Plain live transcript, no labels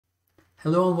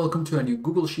Hello and welcome to a new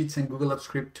Google Sheets and Google Apps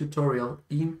script tutorial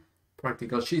in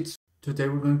Practical Sheets. Today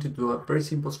we're going to do a very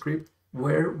simple script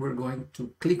where we're going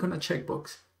to click on a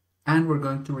checkbox and we're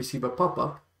going to receive a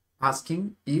pop-up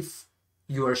asking if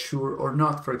you are sure or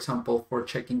not, for example, for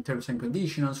checking terms and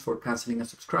conditions, for canceling a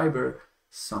subscriber,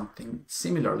 something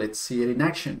similar. Let's see it in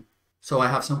action. So I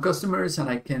have some customers and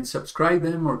I can subscribe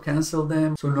them or cancel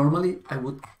them. So normally I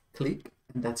would click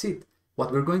and that's it.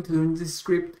 What we're going to do in this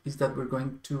script is that we're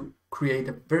going to create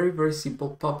a very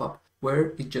simple pop-up where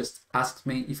it just asks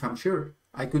me if I'm sure.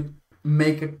 I could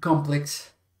make a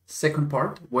complex second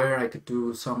part where I could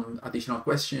do some additional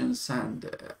questions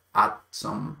and add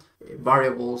some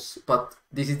variables, but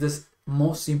this is the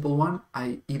most simple one.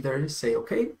 I either say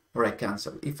okay or I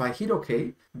cancel. If I hit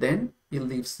okay, then it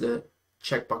leaves the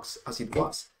checkbox as it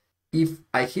was. If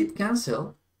I hit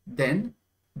cancel, then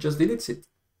just deletes it.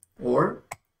 Or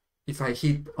if I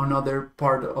hit another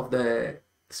part of the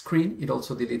screen, it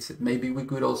also deletes it. Maybe we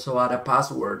could also add a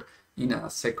password in a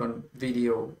second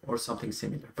video or something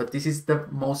similar. But this is the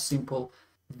most simple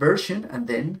version, and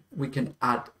then we can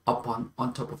add up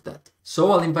on top of that.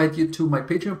 So I'll invite you to my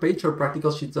Patreon page or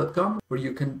practicalsheets.com where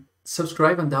you can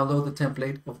subscribe and download the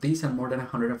template of these and more than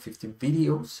 150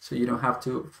 videos. So you don't have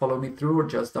to follow me through or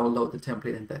just download the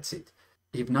template and that's it.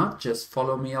 If not, just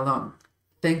follow me along.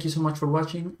 Thank you so much for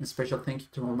watching. A special thank you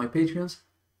to all my Patreons.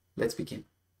 Let's begin.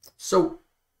 So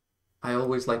I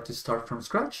always like to start from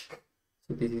scratch.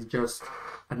 So this is just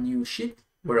a new sheet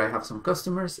where I have some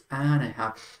customers and I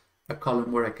have a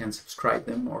column where I can subscribe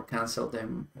them or cancel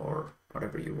them or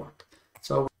whatever you want.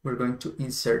 So we're going to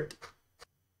insert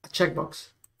a checkbox.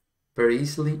 Very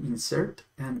easily insert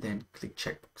and then click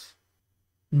checkbox.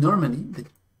 Normally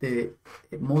the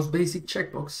most basic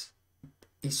checkbox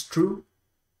is true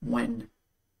when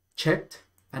checked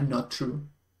and not true,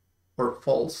 or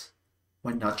false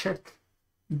when not checked.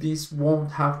 This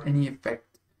won't have any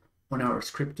effect on our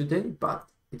script today, but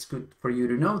it's good for you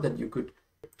to know that you could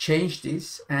change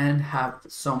this and have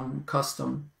some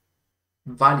custom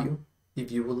value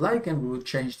if you would like, and we would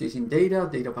change this in data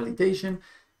validation.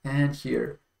 And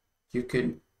here you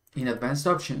can, in advanced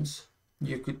options,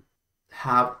 you could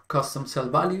have custom cell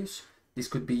values. This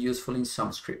could be useful in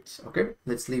some scripts. Okay,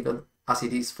 let's leave it as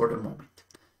it is for the moment.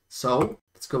 So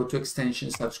let's go to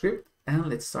extension subscript and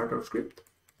let's start our script.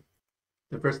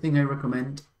 The first thing I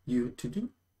recommend you to do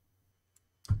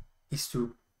is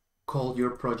to call your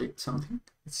project something.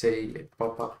 Let's say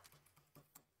pop-up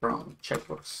from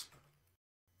checkbox,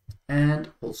 and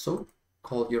also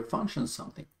call your function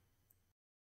something.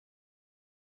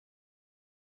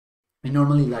 I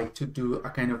normally like to do a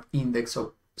kind of index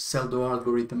of pseudo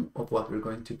algorithm of what we're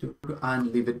going to do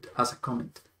and leave it as a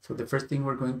comment. So the first thing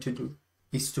we're going to do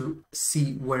is to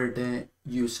see where the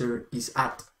user is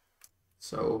at.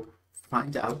 So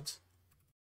find out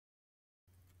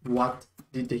what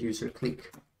did the user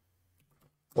click,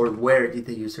 or where did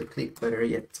the user click, better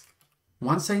yet.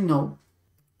 Once I know,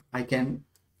 I can,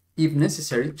 if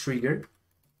necessary, trigger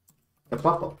the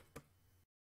pop-up.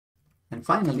 And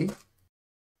finally,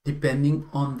 depending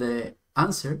on the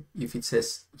answer, if it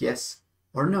says yes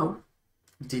or no,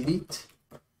 delete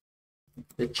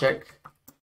the check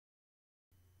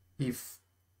if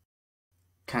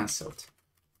cancelled,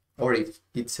 or if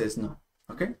it says no.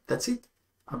 Okay, that's it.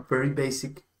 A very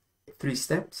basic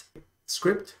 3-step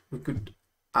script. We could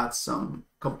add some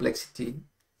complexity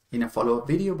in a follow-up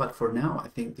video, but for now I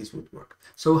think this would work.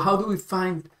 So how do we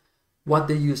find what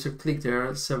the user clicked? There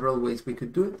are several ways we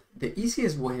could do it. The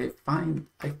easiest way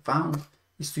I found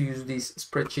is to use this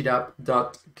spreadsheet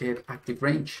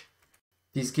app.getActiveRange.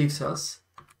 This gives us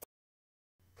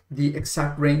the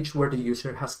exact range where the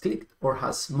user has clicked or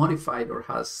has modified or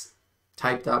has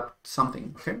typed up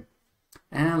something. Okay,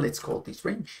 and let's call this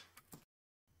range.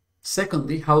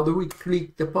 Secondly, how do we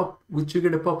click the pop? We trigger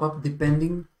the pop-up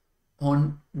depending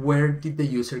on where did the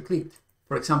user click.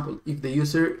 For example, if the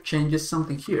user changes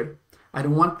something here, I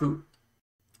don't want to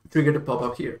trigger the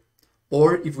pop-up here.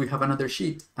 Or if we have another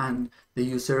sheet and the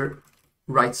user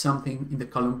writes something in the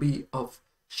column B of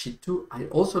sheet 2, I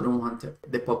also don't want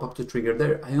the pop-up to trigger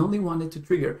there. I only want it to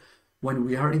trigger when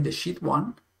we are in the sheet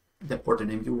 1, or the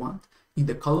name you want, in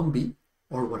the column B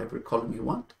or whatever column you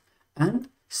want, and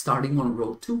starting on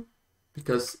row 2.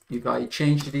 Because if I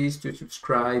change this to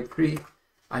subscribe 3,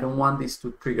 I don't want this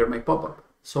to trigger my pop-up.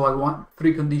 So I want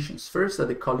 3 conditions. First, that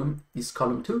the column is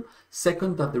column 2.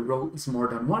 Second, that the row is more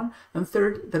than 1. And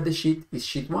third, that the sheet is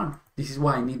sheet 1. This is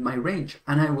why I need my range.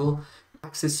 And I will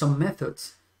access some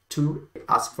methods to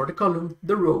ask for the column,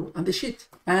 the row, and the sheet.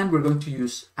 And we're going to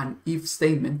use an if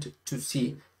statement to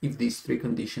see if these 3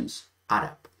 conditions add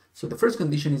up. So the first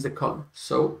condition is the column.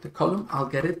 So the column, I'll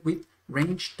get it with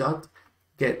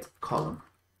range.getColumn.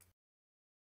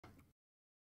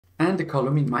 And the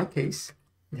column, in my case,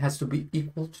 it has to be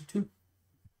equal to 2.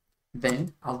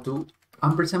 Then I'll do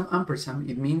ampersand ampersand.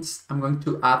 It means I'm going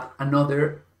to add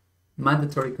another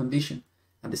mandatory condition.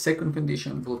 And the second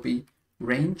condition will be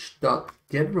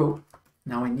range.getRow.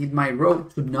 Now I need my row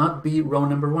to not be row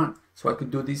number 1. So I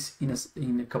could do this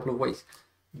in a couple of ways.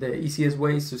 The easiest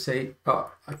way is to say,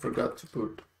 oh, I forgot to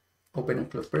put open and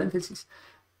close parentheses.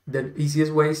 The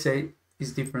easiest way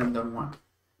is different than 1.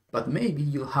 But maybe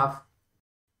you'll have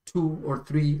 2 or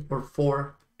 3 or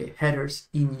 4 headers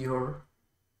in your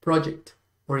project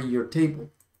or in your table.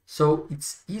 So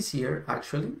it's easier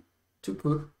actually to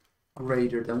put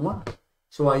greater than 1.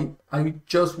 So I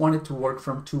just wanted to work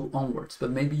from 2 onwards,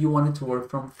 but maybe you wanted to work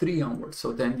from 3 onwards.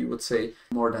 So then you would say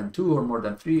more than 2 or more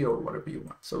than 3 or whatever you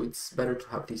want. So it's better to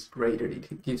have this greater.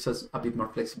 It gives us a bit more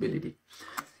flexibility.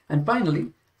 And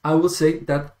finally, I will say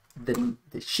that the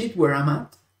sheet where I'm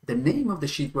at, the name of the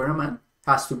sheet where I'm at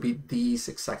has to be this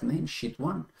exact name, sheet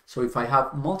 1. So if I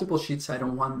have multiple sheets, I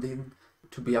don't want them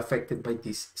to be affected by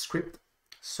this script.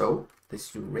 So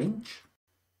let's do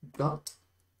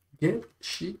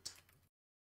range.getSheet.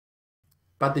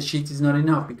 But the sheet is not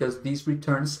enough because this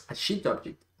returns a sheet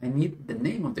object. I need the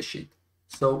name of the sheet.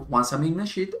 So once I'm in a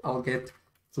sheet, I'll get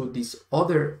to this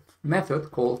other method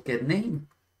called getName,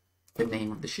 the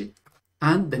name of the sheet.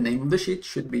 And the name of the sheet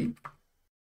should be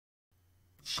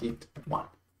sheet 1.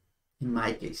 In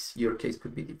my case, your case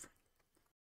could be different.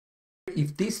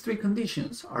 If these 3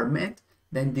 conditions are met,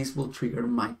 then this will trigger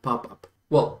my pop-up.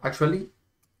 Well, actually,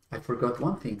 I forgot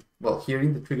one thing. Well, here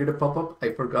in the trigger the pop-up,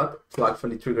 I forgot to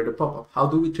actually trigger the pop-up. How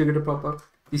do we trigger the pop-up?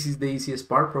 This is the easiest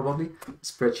part, probably.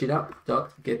 Spreadsheet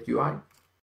app.getUI.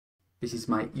 This is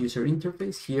my user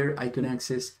interface. Here I can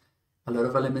access a lot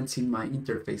of elements in my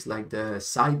interface, like the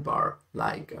sidebar,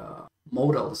 like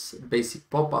modals, basic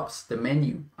pop-ups, the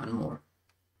menu, and more.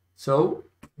 So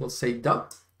we'll say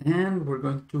dot, and we're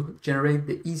going to generate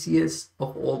the easiest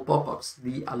of all pop-ups,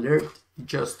 the alert. It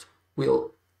just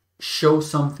will show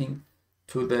something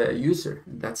to the user,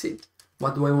 and that's it.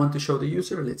 What do I want to show the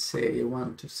user? Let's say I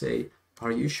want to say,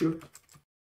 are you sure?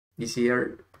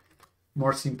 Easier,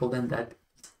 more simple than that,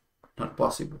 not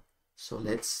possible. So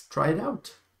let's try it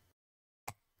out.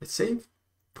 Let's save.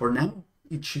 For now,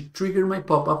 it should trigger my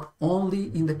pop-up only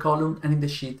in the column and in the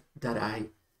sheet that I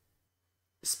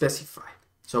specified.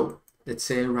 So let's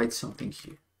say I write something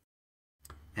here,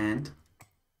 and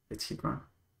let's hit run.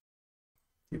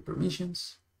 New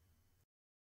permissions,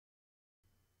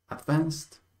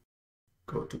 advanced,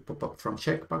 go to pop-up from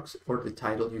checkbox or the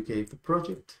title you gave the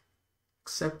project,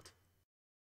 accept,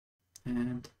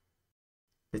 and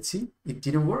let's see, it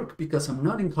didn't work because I'm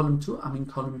not in column 2, I'm in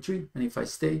column 3. And if I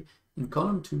stay in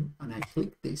column 2 and I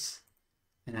click this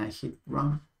and I hit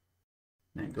run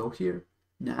and I go here,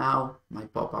 now my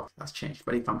pop-up has changed.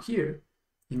 But if I'm here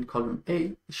in column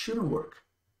A, it shouldn't work.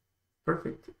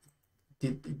 Perfect.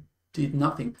 It did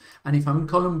nothing. And if I'm in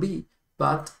column B,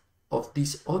 but of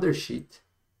this other sheet,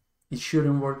 it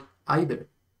shouldn't work either.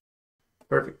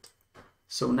 Perfect.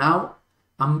 So now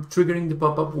I'm triggering the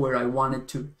pop-up where I wanted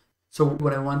to. So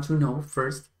what I want to know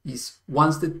first is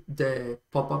once the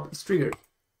pop-up is triggered,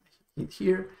 hit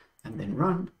here and then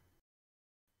run.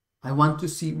 I want to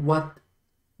see what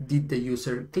did the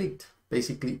user click.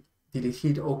 Basically, did it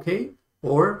hit OK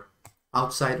or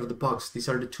outside of the box? These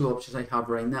are the 2 options I have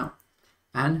right now.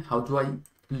 And how do I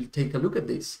take a look at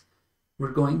this?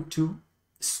 We're going to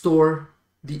store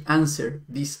the answer,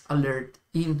 this alert,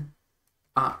 in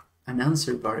an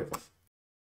answer variable.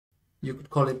 You could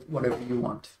call it whatever you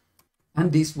want.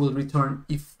 And this will return,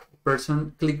 if the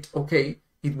person clicked OK,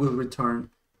 it will return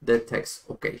the text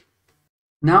OK.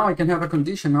 Now I can have a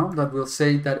conditional that will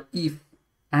say that if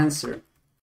answer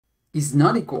is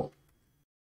not equal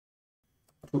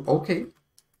to OK,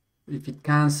 if it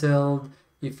canceled,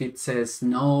 if it says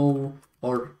no,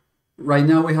 or right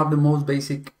now we have the most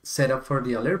basic setup for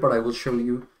the alert, but I will show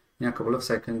you in a couple of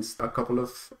seconds a couple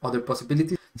of other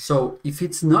possibilities. So if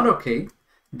it's not OK,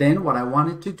 then what I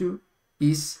wanted to do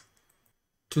is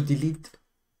to delete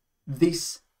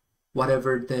this,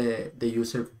 whatever the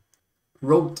user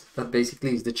wrote, that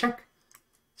basically is the check.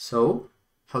 So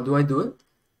how do I do it?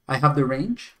 I have the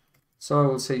range. So I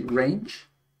will say range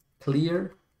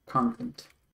clear content.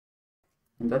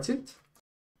 And that's it.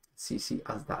 It's easy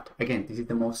as that. Again, this is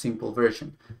the most simple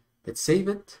version. Let's save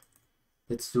it.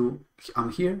 Let's do,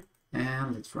 I'm here,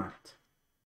 and let's run it.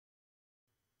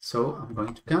 So I'm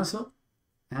going to cancel,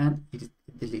 and it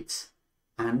deletes.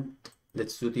 And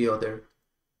let's do the other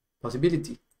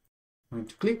possibility. I'm going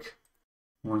to click,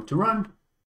 I'm going to run,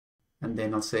 and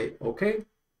then I'll say, okay,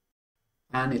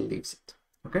 and it leaves it.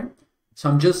 Okay, so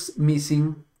I'm just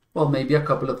missing, well, maybe a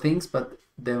couple of things, but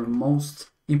the most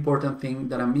important thing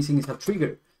that I'm missing is a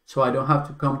trigger. So I don't have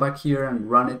to come back here and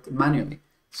run it manually.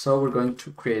 So we're going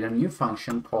to create a new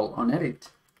function called onEdit.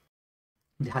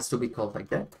 It has to be called like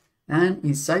that. And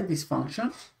inside this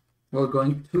function, we're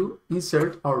going to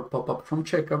insert our pop-up from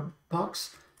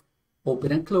checkbox,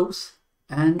 open and close,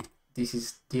 and this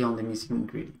is the only missing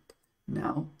ingredient.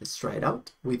 Now let's try it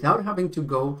out without having to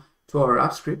go to our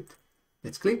app script.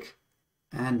 Let's click,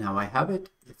 and now I have it.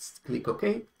 Let's click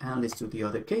OK, and let's do the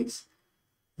other case.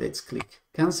 Let's click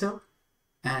cancel,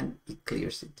 and it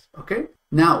clears it. Okay,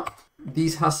 now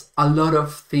this has a lot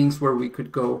of things where we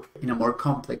could go in a more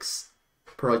complex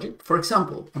project. For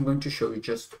example, I'm going to show you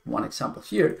just one example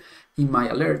here. In my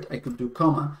alert, I could do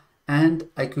comma, and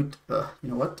I could, you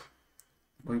know what?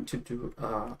 I'm going to do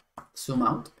zoom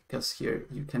out, because here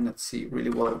you cannot see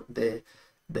really well the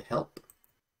help.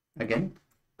 Again,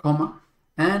 comma,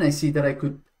 and I see that I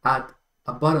could add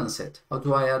a button set. How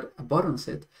do I add a button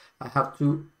set? I have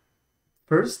to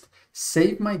first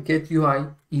save my get UI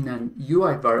in an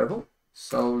UI variable.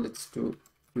 So let's do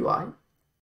UI.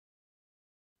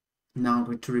 Now I'm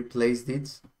going to replace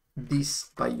this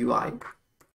by UI.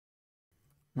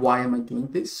 Why am I doing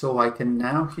this? So I can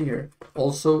now here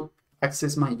also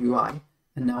access my UI.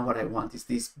 And now what I want is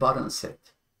this button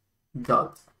set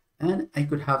dot. And I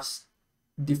could have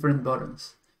different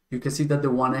buttons. You can see that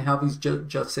the one I have is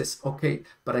just says OK,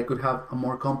 but I could have a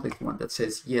more complex one that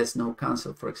says yes, no,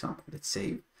 cancel, for example. Let's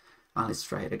save and let's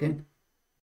try it again.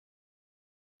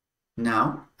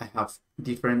 Now I have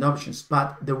different options,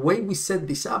 but the way we set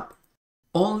this up,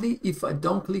 only if I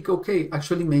don't click OK,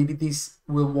 actually maybe this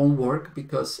won't work,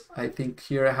 because I think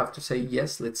here I have to say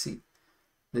yes. Let's see.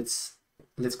 Let's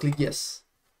click yes.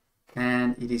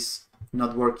 And it is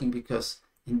not working, because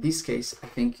in this case, I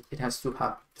think it has to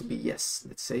have to be yes.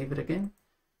 Let's save it again.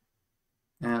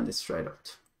 And let's try it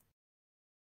out.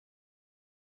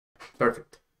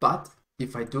 Perfect. But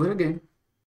if I do it again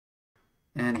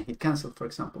and hit cancel, for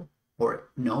example, or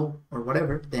no, or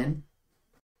whatever, then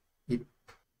it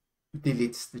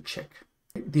deletes the check.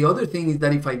 The other thing is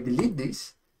that if I delete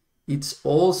this, it's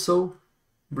also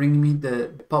bringing me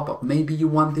the pop-up. Maybe you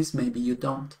want this, maybe you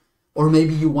don't. Or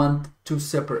maybe you want two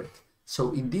separate.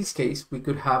 So in this case, we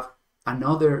could have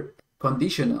another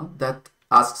conditional that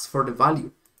asks for the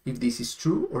value, if this is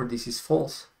true or this is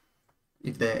false,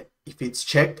 if it's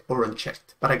checked or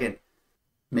unchecked. But again,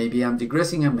 maybe I'm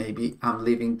digressing, and maybe I'm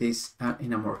leaving this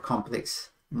in a more complex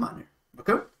manner.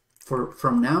 Okay.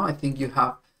 From now, I think you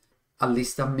have at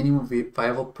least a minimum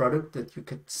viable product that you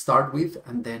could start with,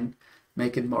 and then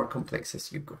make it more complex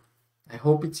as you go. I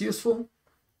hope it's useful.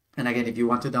 And again, if you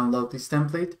want to download this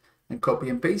template and copy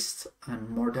and paste, and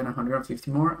more than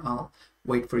 150 more, I'll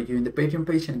wait for you in the Patreon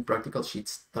page and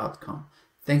practicalsheets.com.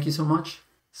 Thank you so much.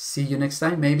 See you next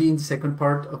time, maybe in the second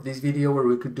part of this video where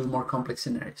we could do more complex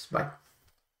scenarios. Bye.